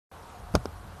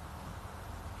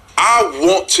I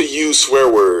want to use swear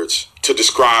words to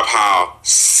describe how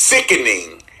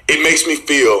sickening it makes me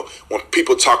feel when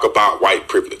people talk about white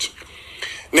privilege.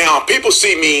 Now, people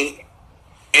see me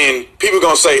and people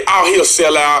gonna say, "Oh, he'll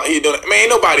sell out. He doing." Man,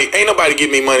 ain't nobody give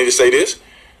me money to say this.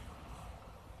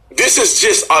 This is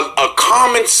just a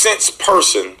common sense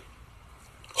person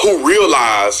who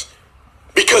realize,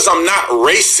 because I'm not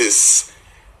racist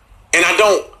and I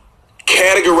don't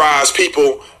categorize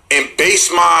people and base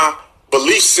my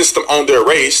belief system on their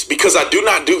race, because I do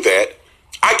not do that,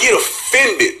 I get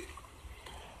offended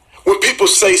when people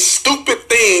say stupid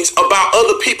things about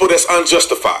other people that's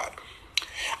unjustified.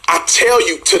 I tell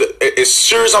you, as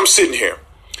sure as I'm sitting here,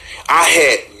 I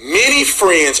had many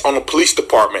friends on the police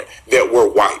department that were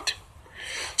white.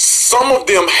 Some of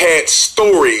them had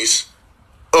stories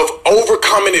of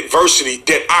overcoming adversity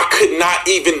that I could not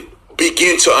even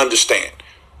begin to understand.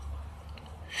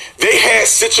 They had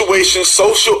situations,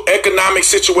 social, economic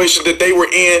situations that they were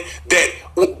in that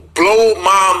would blow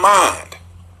my mind.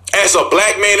 As a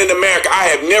black man in America, I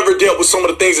have never dealt with some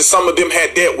of the things that some of them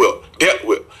had dealt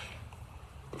with.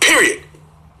 Period.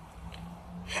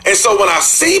 And so when I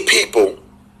see people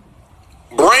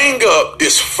bring up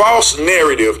this false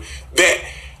narrative that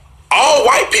all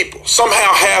white people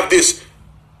somehow have this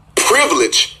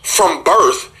privilege from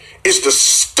birth, is the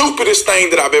stupidest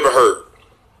thing that I've ever heard.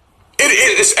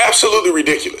 It is absolutely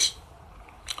ridiculous.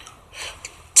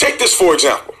 Take this for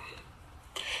example.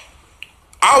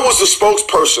 I was the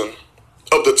spokesperson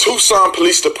of the Tucson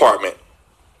Police Department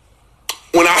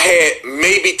when I had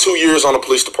maybe 2 years on the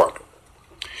police department.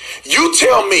 You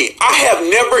tell me, I have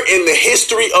never in the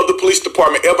history of the police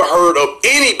department ever heard of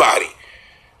anybody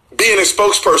being a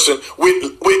spokesperson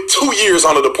with 2 years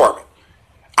on the department.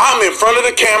 I'm in front of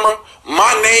the camera.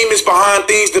 My name is behind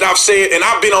things that I've said, and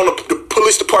I've been on the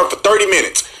police department for 30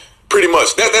 minutes, pretty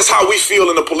much. That's how we feel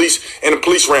in the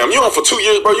police realm. You're on for 2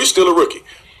 years, bro. You're still a rookie.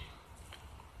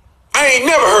 I ain't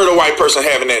never heard a white person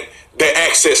having that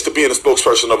access to being a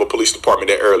spokesperson of a police department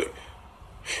that early.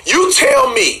 You tell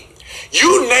me,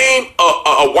 you name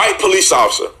a white police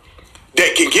officer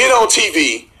that can get on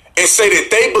TV and say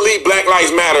that they believe Black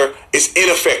Lives Matter is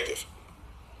ineffective,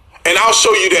 and I'll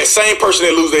show you that same person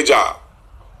that lose their job.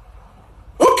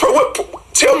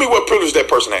 Tell me what privilege that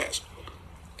person has.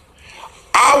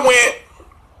 I went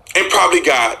and probably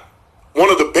got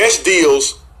one of the best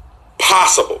deals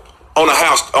possible on my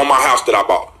house that I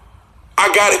bought.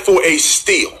 I got it for a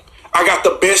steal. I got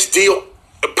the best deal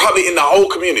probably in the whole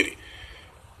community.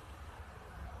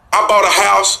 I bought a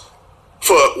house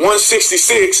for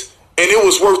 $166 and it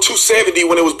was worth $270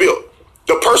 when it was built.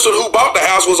 The person who bought the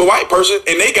house was a white person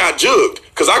and they got jugged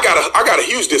because I got a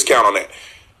huge discount on that.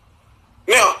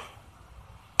 Now,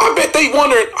 I bet they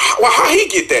wondering how he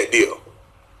get that deal.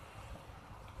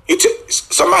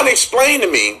 Somebody explain to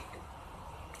me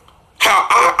how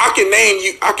I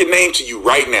can name to you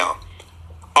right now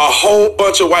a whole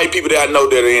bunch of white people that I know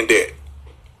that are in debt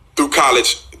through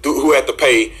college, who had to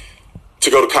pay to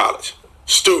go to college.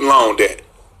 Student loan debt.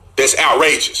 That's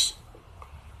outrageous.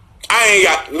 I ain't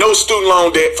got no student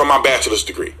loan debt from my bachelor's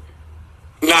degree.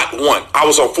 Not one. I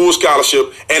was on full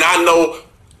scholarship, and I know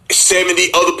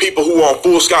 70 other people who are on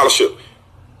full scholarship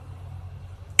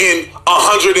in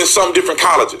 100 and some different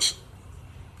colleges.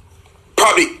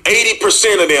 Probably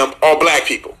 80% of them are black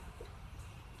people.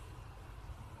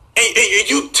 And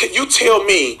you tell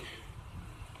me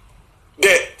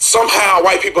that somehow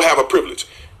white people have a privilege.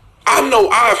 I know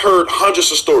I've heard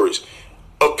hundreds of stories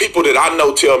of people that I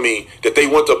know tell me that they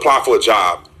went to apply for a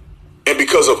job, and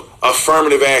because of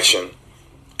affirmative action,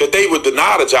 that they were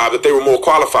denied a job, that they were more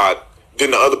qualified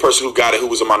than the other person who got it, who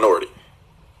was a minority.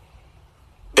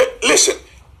 Listen,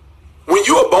 when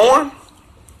you are born,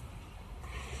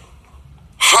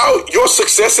 how your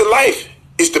success in life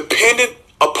is dependent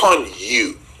upon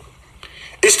you.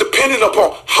 It's dependent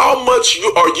upon how much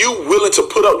are you willing to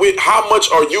put up with, how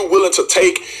much are you willing to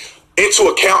take into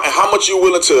account, and how much you're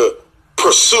willing to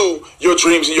pursue your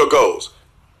dreams and your goals.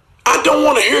 I don't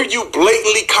want to hear you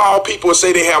blatantly call people and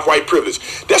say they have white privilege.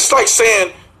 That's like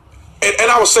saying,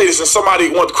 and I will say this, and somebody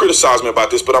wanted to criticize me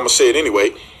about this, but I'm going to say it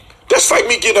anyway. That's like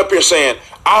me getting up here saying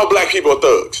all black people are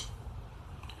thugs.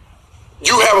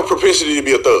 You have a propensity to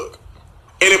be a thug.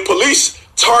 And if police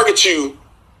target you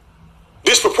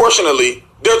disproportionately,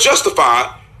 they're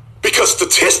justified because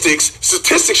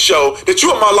statistics show that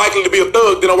you are more likely to be a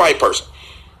thug than a white person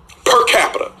per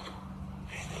capita.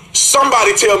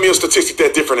 Somebody tell me a statistic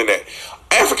that's different than that.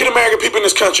 African American people in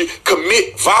this country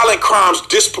commit violent crimes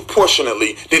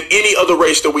disproportionately than any other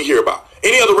race that we hear about,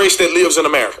 any other race that lives in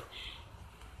America.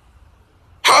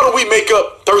 How do we make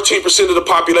up 13% of the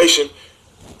population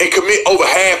and commit over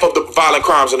half of the violent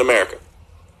crimes in America?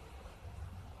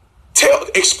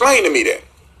 Explain to me that.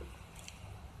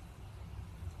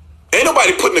 Ain't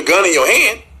nobody putting a gun in your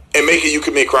hand and making you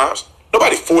commit crimes.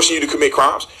 Nobody forcing you to commit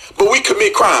crimes. But we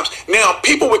commit crimes. Now,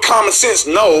 people with common sense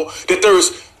know that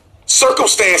there's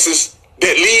circumstances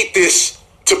that lead this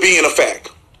to being a fact.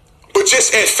 But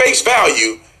just at face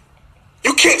value,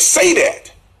 you can't say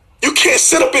that. You can't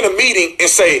sit up in a meeting and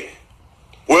say,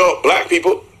 well, black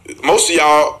people, most of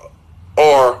y'all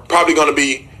are probably going to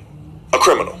be a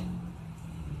criminal.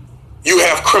 You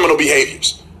have criminal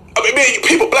behaviors. I mean,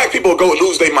 man, black people go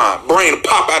lose their mind, brain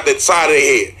pop out the side of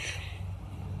their head.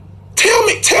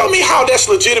 Tell me how that's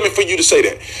legitimate for you to say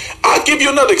that. I'll give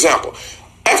you another example.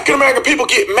 African American people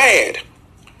get mad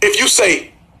if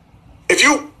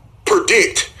you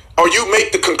predict or you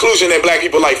make the conclusion that black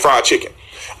people like fried chicken.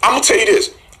 I'm gonna tell you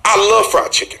this. I love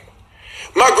fried chicken.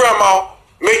 My grandma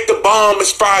make the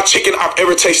bombest fried chicken I've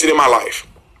ever tasted in my life.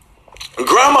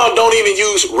 Grandma don't even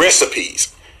use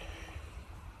recipes.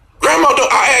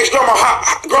 I asked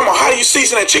Grandma, how do you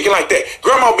season that chicken like that?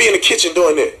 Grandma be in the kitchen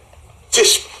doing that.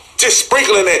 Just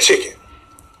sprinkling that chicken.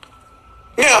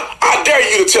 Now, I dare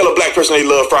you to tell a black person they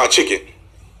love fried chicken.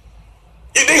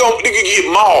 They can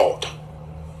get mauled.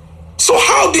 So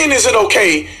how then is it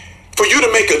okay for you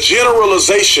to make a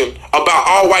generalization about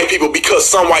all white people because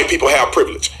some white people have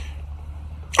privilege?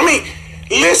 I mean,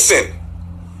 listen,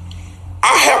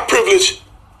 I have privilege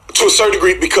to a certain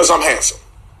degree because I'm handsome.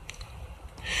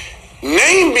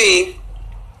 Name me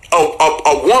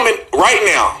a woman right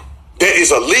now that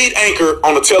is a lead anchor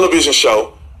on a television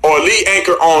show or a lead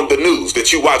anchor on the news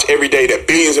that you watch every day that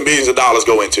billions and billions of dollars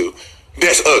go into,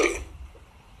 that's ugly,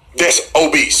 that's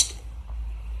obese.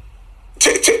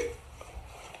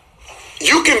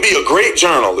 You can be a great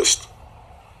journalist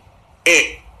and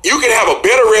you can have a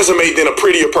better resume than a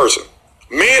prettier person,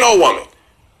 man or woman.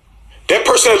 That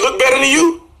person that look better than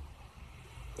you,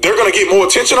 they're going to get more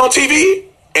attention on TV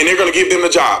and they're going to give them the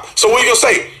job. So what are you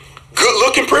going to say? Good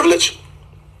looking privilege?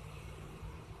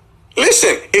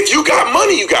 Listen, if you got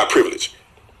money, you got privilege.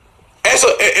 As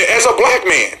a black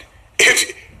man,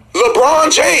 if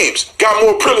LeBron James got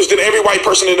more privilege than every white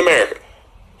person in America.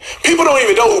 People don't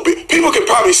even know people can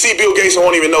probably see Bill Gates and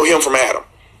won't even know him from Adam.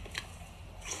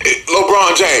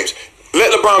 LeBron James.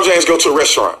 Let LeBron James go to a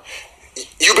restaurant.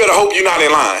 You better hope you're not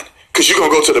in line because you're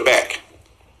going to go to the back.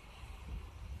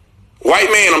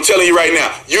 White man, I'm telling you right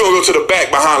now, you're going to go to the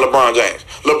back behind LeBron James.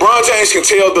 LeBron James can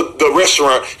tell the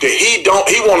restaurant that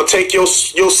he want to take your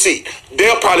seat.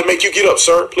 They'll probably make you get up,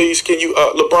 sir. Please, can you,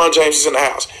 LeBron James is in the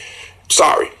house.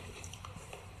 Sorry.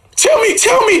 Tell me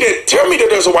that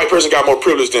there's a white person got more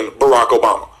privilege than Barack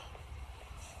Obama.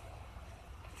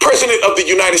 President of the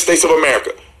United States of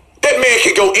America. That man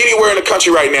can go anywhere in the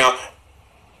country right now,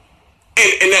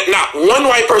 and that not one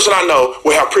white person I know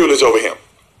will have privilege over him.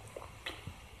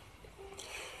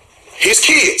 His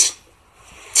kids.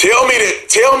 Tell me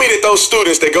that those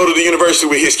students that go to the university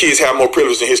with his kids have more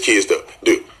privilege than his kids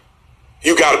do.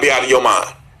 You got to be out of your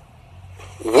mind.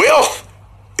 Wealth.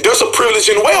 There's a privilege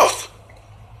in wealth.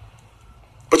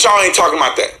 But y'all ain't talking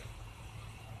about that.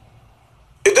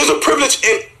 There's a privilege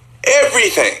in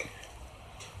everything.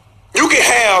 You can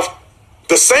have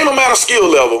the same amount of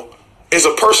skill level as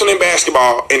a person in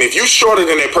basketball, and if you're shorter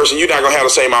than that person, you're not going to have the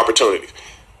same opportunities.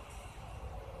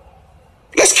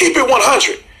 Let's keep it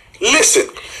 100. Listen,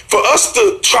 for us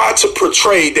to try to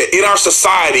portray that in our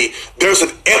society there's an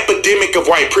epidemic of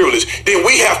white privilege, then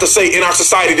we have to say in our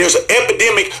society there's an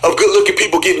epidemic of good-looking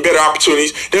people getting better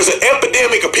opportunities. There's an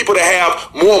epidemic of people that have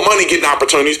more money getting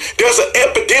opportunities. There's an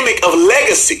epidemic of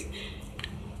legacy.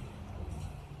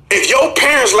 If your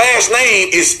parents' last name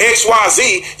is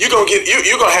XYZ, you're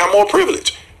gonna have more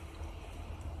privilege.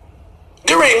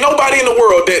 There ain't nobody in the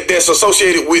world that's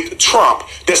associated with Trump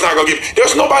that's not gonna give.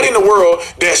 There's nobody in the world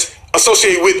that's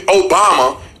associated with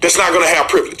Obama that's not gonna have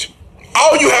privilege.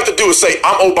 All you have to do is say,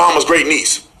 I'm Obama's great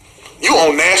niece. You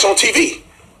on national TV.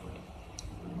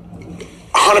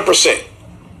 100%.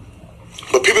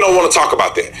 But people don't want to talk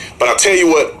about that. But I tell you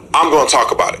what, I'm gonna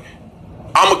talk about it.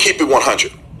 I'm gonna keep it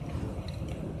 100.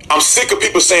 I'm sick of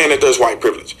people saying that there's white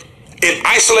privilege. In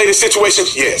isolated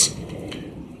situations, yes.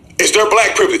 Is there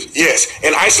black privilege? Yes.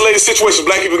 In isolated situations,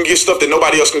 black people can get stuff that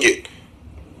nobody else can get.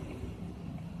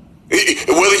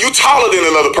 Whether you taller than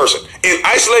another person, in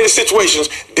isolated situations,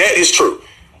 that is true.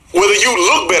 Whether you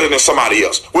look better than somebody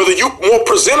else, whether you more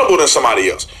presentable than somebody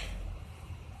else.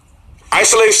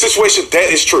 Isolated situations, that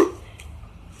is true.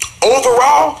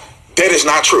 Overall, that is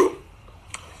not true.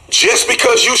 Just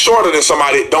because you shorter than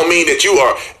somebody don't mean that you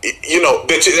are,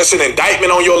 that's an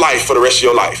indictment on your life for the rest of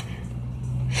your life.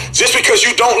 Just because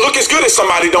you don't look as good as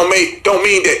somebody don't mean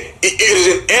that it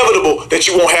is inevitable that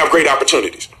you won't have great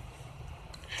opportunities.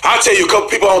 I'll tell you a couple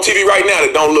people on TV right now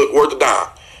that don't look worth a dime,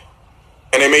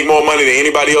 and they make more money than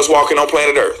anybody else walking on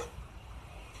planet Earth.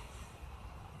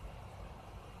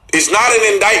 It's not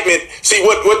an indictment. See,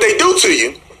 what they do to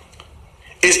you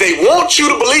is they want you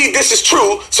to believe this is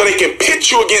true so they can pit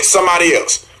you against somebody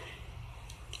else.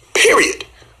 Period.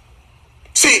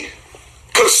 See,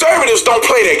 conservatives don't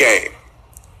play that game.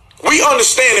 We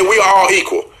understand that we are all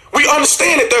equal. We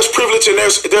understand that there's privilege and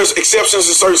there's exceptions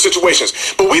in certain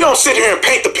situations, but we don't sit here and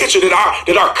paint the picture that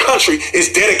our country is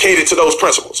dedicated to those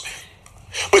principles.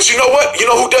 But you know what? You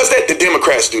know who does that? The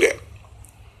Democrats do that.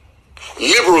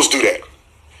 Liberals do that.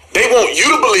 They want you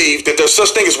to believe that there's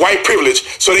such thing as white privilege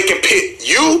so they can pit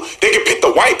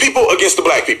the white people against the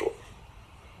black people.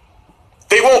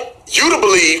 They want you to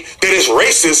believe that it's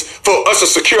racist for us to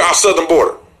secure our southern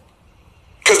border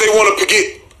because they want to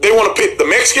pit the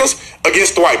Mexicans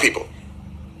against the white people.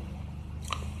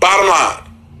 Bottom line,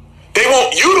 they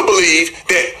want you to believe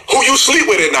that who you sleep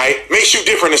with at night makes you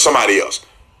different than somebody else.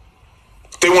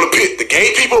 They want to pit the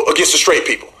gay people against the straight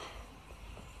people.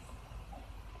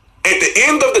 At the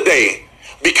end of the day,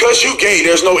 because you gay,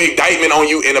 there's no indictment on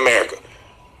you in America.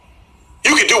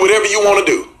 You can do whatever you want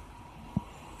to do.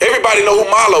 Everybody know who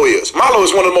Milo is. Milo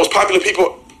is one of the most popular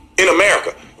people in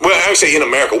America. Well, I would say in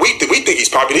America. We think he's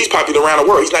popular. He's popular around the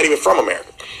world. He's not even from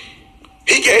America.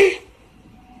 He gay.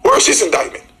 Where's his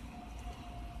indictment?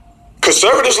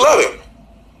 Conservatives love him.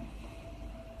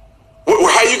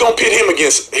 How you gonna pit him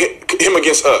against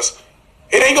us?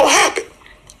 It ain't gonna happen.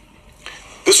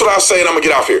 This is what I was saying. I'm gonna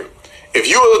get off here. If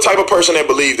you are the type of person that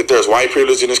believes that there's white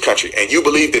privilege in this country and you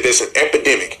believe that there's an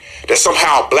epidemic, that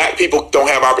somehow black people don't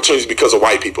have opportunities because of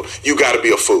white people, you got to be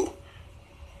a fool.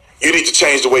 You need to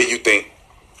change the way you think.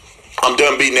 I'm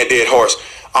done beating that dead horse.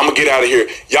 I'm going to get out of here.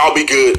 Y'all be good.